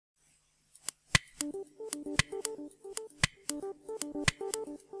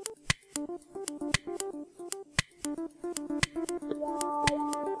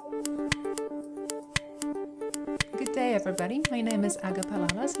everybody. My name is Aga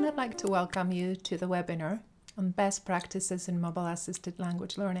Palalas, and I'd like to welcome you to the webinar on best practices in mobile-assisted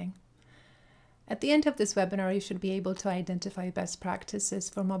language learning. At the end of this webinar, you should be able to identify best practices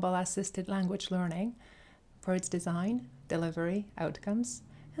for mobile-assisted language learning for its design, delivery, outcomes,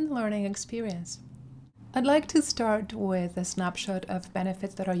 and learning experience. I'd like to start with a snapshot of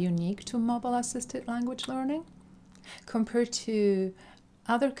benefits that are unique to mobile-assisted language learning compared to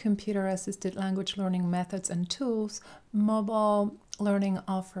other computer-assisted language learning methods and tools. Mobile learning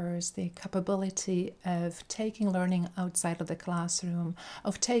offers the capability of taking learning outside of the classroom,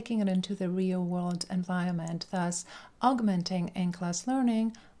 of taking it into the real-world environment, thus augmenting in-class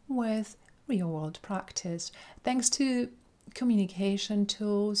learning with real-world practice. Thanks to communication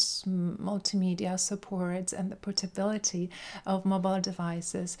tools, multimedia supports, and the portability of mobile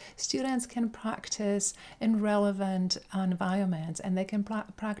devices, students can practice in relevant environments, and they can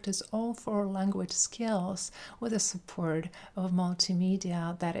practice all four language skills with the support of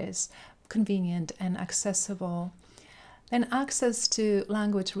multimedia that is convenient and accessible. And access to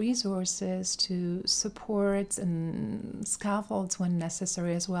language resources, to supports and scaffolds when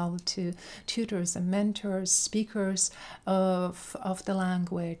necessary, as well to tutors and mentors, speakers of the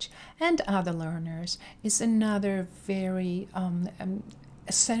language, and other learners is another very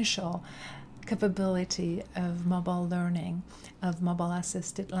essential capability of mobile learning, of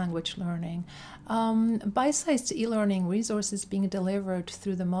mobile-assisted language learning. Bite-sized e-learning resources being delivered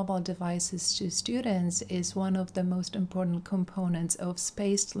through the mobile devices to students is one of the most important components of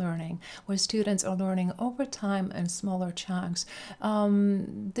spaced learning, where students are learning over time in smaller chunks.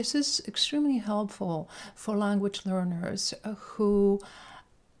 This is extremely helpful for language learners who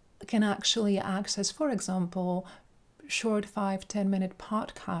can actually access, for example, short 5-10 minute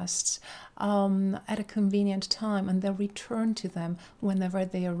podcasts at a convenient time, and then return to them whenever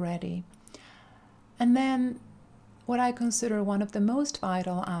they are ready. And then what I consider one of the most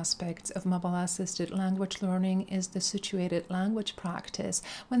vital aspects of mobile-assisted language learning is the situated language practice,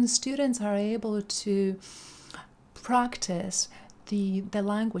 when students are able to practice the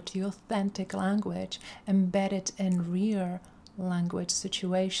language, the authentic language, embedded in real language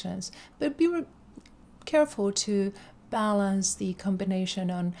situations. But be careful to balance the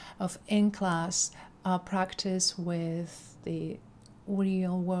combination of in-class practice with the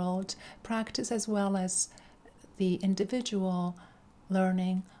real-world practice, as well as the individual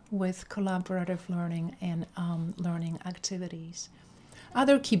learning with collaborative learning and learning activities.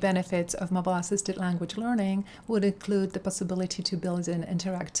 Other key benefits of mobile-assisted language learning would include the possibility to build in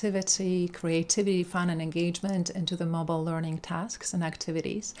interactivity, creativity, fun, and engagement into the mobile learning tasks and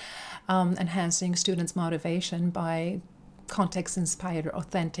activities, enhancing students' motivation by context-inspired,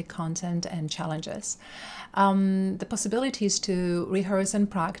 authentic content and challenges. The possibilities to rehearse and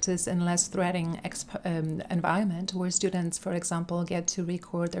practice in less threatening environment, where students, for example, get to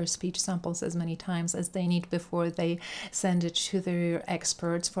record their speech samples as many times as they need before they send it to their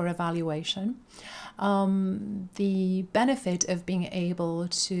experts for evaluation. The benefit of being able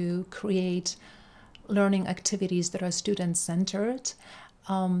to create learning activities that are student-centered,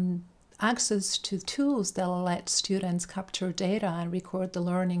 access to tools that let students capture data and record the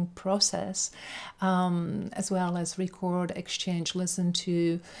learning process, as well as record, exchange, listen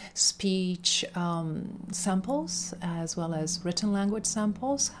to speech samples, as well as written language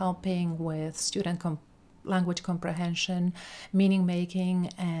samples, helping with student language comprehension, meaning making,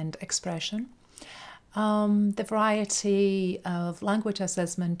 and expression. The variety of language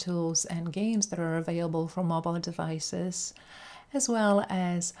assessment tools and games that are available for mobile devices, as well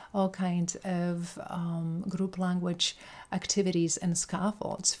as all kinds of group language activities and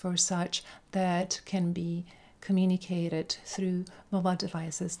scaffolds for such that can be communicated through mobile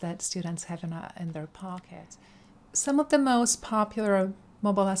devices that students have in their pocket. Some of the most popular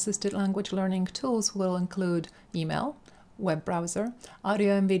mobile-assisted language learning tools will include email, web browser,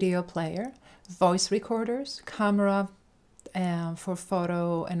 audio and video player, voice recorders, camera for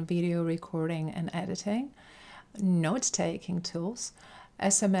photo and video recording and editing, note-taking tools,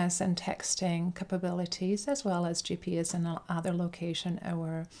 SMS and texting capabilities, as well as GPS and other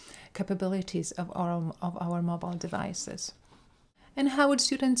location-aware capabilities of our mobile devices. And how would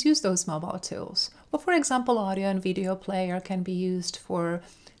students use those mobile tools? Well, for example, audio and video player can be used for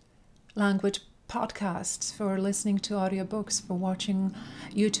language podcasts, for listening to audiobooks, for watching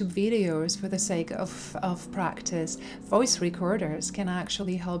YouTube videos for the sake of practice. Voice recorders can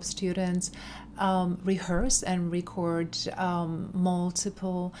actually help students rehearse and record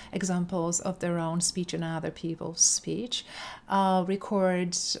multiple examples of their own speech and other people's speech,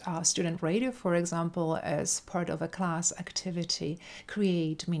 record student radio, for example, as part of a class activity,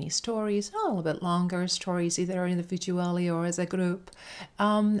 create mini stories, a little bit longer stories, either individually or as a group,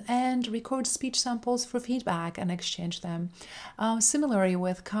 and record speech samples for feedback and exchange them. Similarly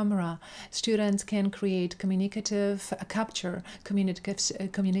with camera, students can create capture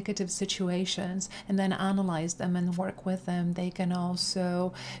communicative situations and then analyze them and work with them. They can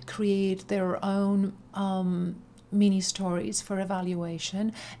also create their own mini stories for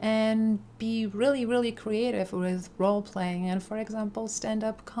evaluation and be really creative with role playing and, for example,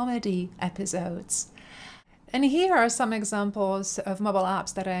 stand-up comedy episodes. And here are some examples of mobile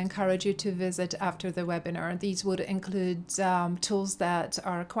apps that I encourage you to visit after the webinar. These would include tools that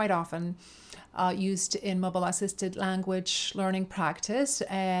are quite often used in mobile-assisted language learning practice,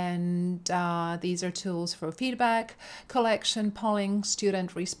 and these are tools for feedback collection, polling,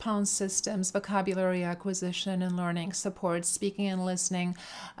 student response systems, vocabulary acquisition and learning supports, speaking and listening,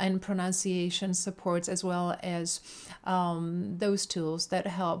 and pronunciation supports, as well as those tools that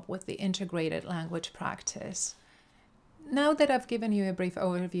help with the integrated language practice. Now that I've given you a brief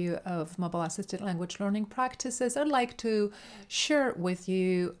overview of mobile-assisted language learning practices, I'd like to share with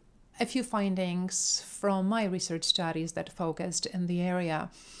you a few findings from my research studies that focused in the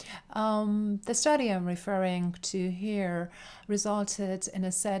area. The study I'm referring to here resulted in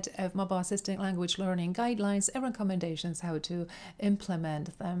a set of mobile-assisted language learning guidelines and recommendations how to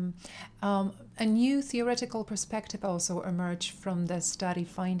implement them. A new theoretical perspective also emerged from the study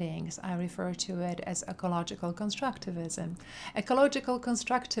findings. I refer to it as ecological constructivism. Ecological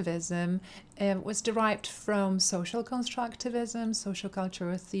constructivism was derived from social constructivism, social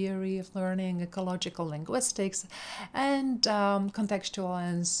cultural theory of learning, ecological linguistics, and contextual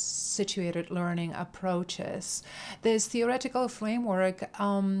and situated learning approaches. This theoretical framework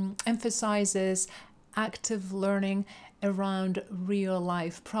emphasizes active learning around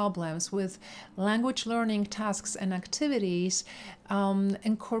real-life problems, with language learning tasks and activities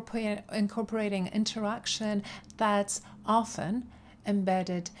incorporating interaction that's often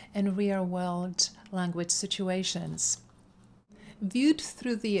embedded in real-world language situations. Viewed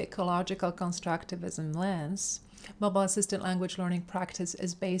through the ecological constructivism lens, mobile-assisted language learning practice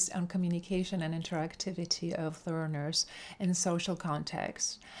is based on communication and interactivity of learners in social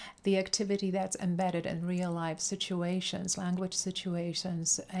contexts. The activity that's embedded in real-life situations, language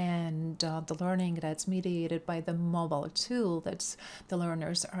situations, and the learning that's mediated by the mobile tool that the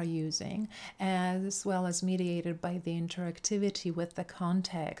learners are using, as well as mediated by the interactivity with the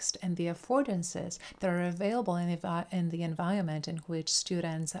context and the affordances that are available in the environment in which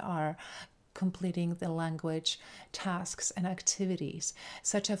students are completing the language tasks and activities.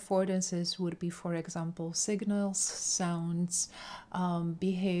 Such affordances would be, for example, signals, sounds,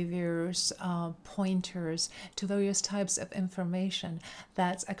 behaviors, pointers to various types of information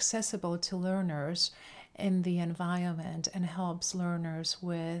that's accessible to learners in the environment and helps learners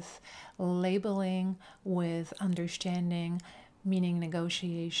with labeling, with understanding, meaning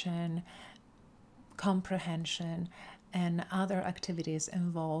negotiation, comprehension, and other activities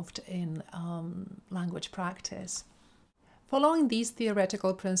involved in language practice. Following these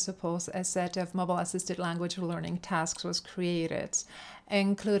theoretical principles, a set of mobile-assisted language learning tasks was created,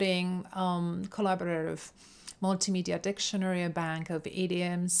 including collaborative multimedia dictionary, a bank of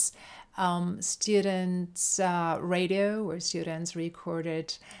idioms, students' radio, where students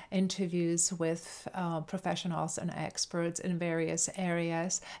recorded interviews with professionals and experts in various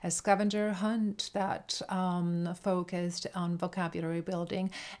areas, a scavenger hunt that focused on vocabulary building,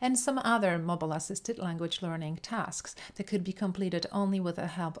 and some other mobile-assisted language learning tasks that could be completed only with the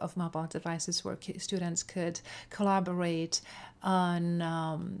help of mobile devices, where students could collaborate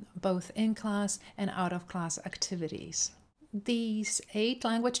on both in-class and out-of-class activities. These 8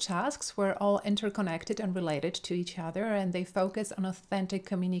 language tasks were all interconnected and related to each other, and they focus on authentic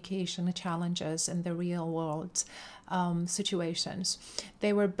communication challenges in the real world situations.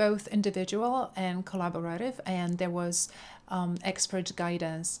 They were both individual and collaborative, and there was expert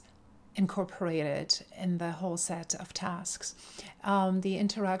guidance incorporated in the whole set of tasks. The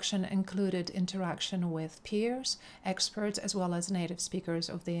interaction included interaction with peers, experts, as well as native speakers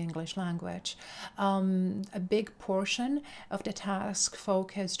of the English language. A big portion of the task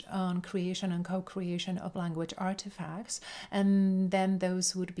focused on creation and co-creation of language artifacts, and then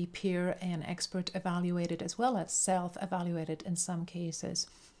those would be peer and expert evaluated, as well as self-evaluated in some cases.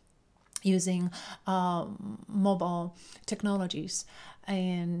 using mobile technologies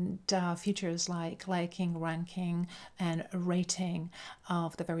and features like liking, ranking, and rating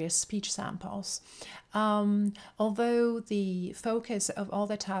of the various speech samples. Although the focus of all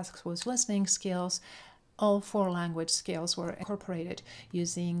the tasks was listening skills, all 4 language skills were incorporated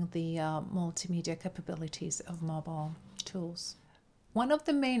using the multimedia capabilities of mobile tools. One of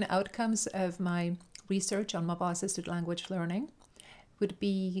the main outcomes of my research on mobile-assisted language learning would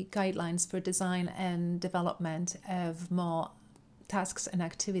be guidelines for design and development of more tasks and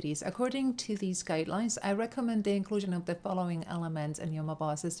activities. According to these guidelines, I recommend the inclusion of the following elements in your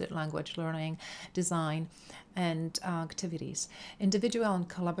mobile-assisted language learning design and activities: individual and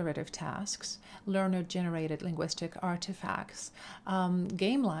collaborative tasks, learner-generated linguistic artifacts,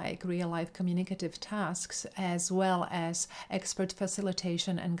 game-like real-life communicative tasks, as well as expert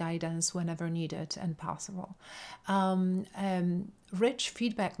facilitation and guidance whenever needed and possible. Rich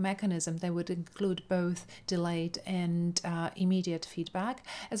feedback mechanism that would include both delayed and immediate feedback,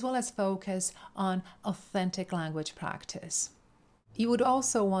 as well as focus on authentic language practice. You would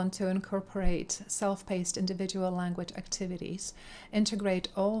also want to incorporate self-paced individual language activities, integrate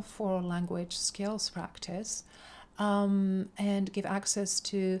all 4 language skills practice, and give access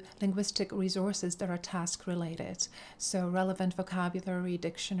to linguistic resources that are task-related. So relevant vocabulary,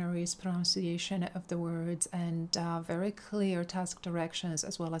 dictionaries, pronunciation of the words, and very clear task directions,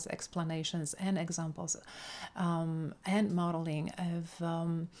 as well as explanations and examples, and modeling of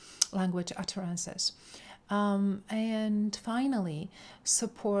language utterances. And finally,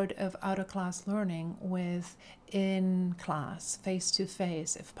 support of out-of-class learning with in-class,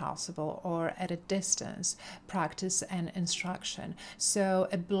 face-to-face if possible, or at a distance, practice and instruction. So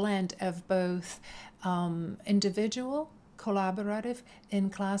a blend of both individual, collaborative,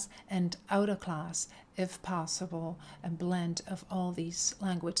 in-class, and out-of-class if possible, a blend of all these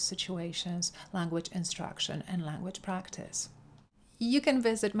language situations, language instruction, and language practice. You can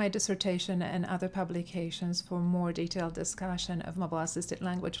visit my dissertation and other publications for more detailed discussion of mobile-assisted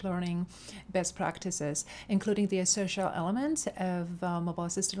language learning best practices, including the essential elements of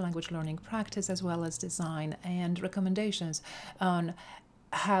mobile-assisted language learning practice, as well as design and recommendations on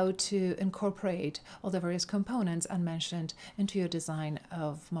how to incorporate all the various components unmentioned into your design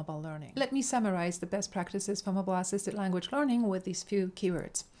of mobile learning. Let me summarize the best practices for mobile-assisted language learning with these few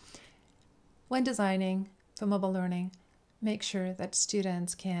keywords. When designing for mobile learning, make sure that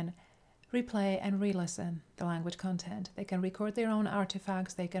students can replay and re-listen the language content. They can record their own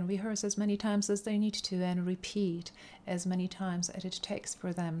artifacts, they can rehearse as many times as they need to, and repeat as many times as it takes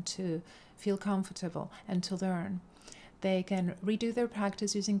for them to feel comfortable and to learn. They can redo their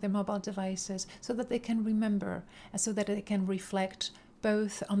practice using their mobile devices so that they can remember, and so that they can reflect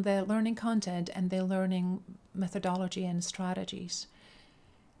both on their learning content and their learning methodology and strategies.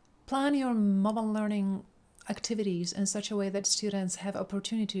 Plan your mobile learning activities in such a way that students have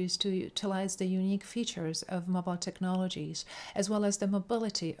opportunities to utilize the unique features of mobile technologies, as well as the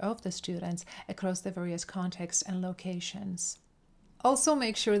mobility of the students across the various contexts and locations. Also,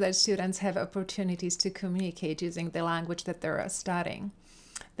 make sure that students have opportunities to communicate using the language that they're studying,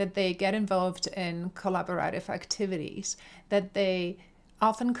 that they get involved in collaborative activities, that they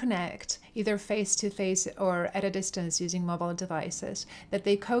often connect either face-to-face or at a distance using mobile devices, that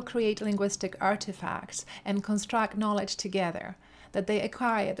they co-create linguistic artifacts and construct knowledge together, that they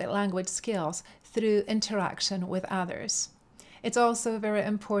acquire the language skills through interaction with others. It's also very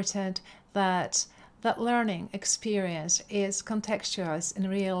important that that learning experience is contextualized in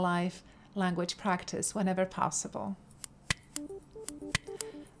real-life language practice whenever possible.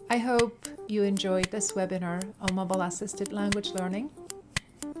 I hope you enjoyed this webinar on mobile-assisted language learning,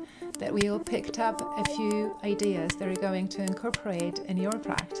 that we all picked up a few ideas that you're going to incorporate in your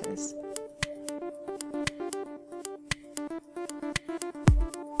practice.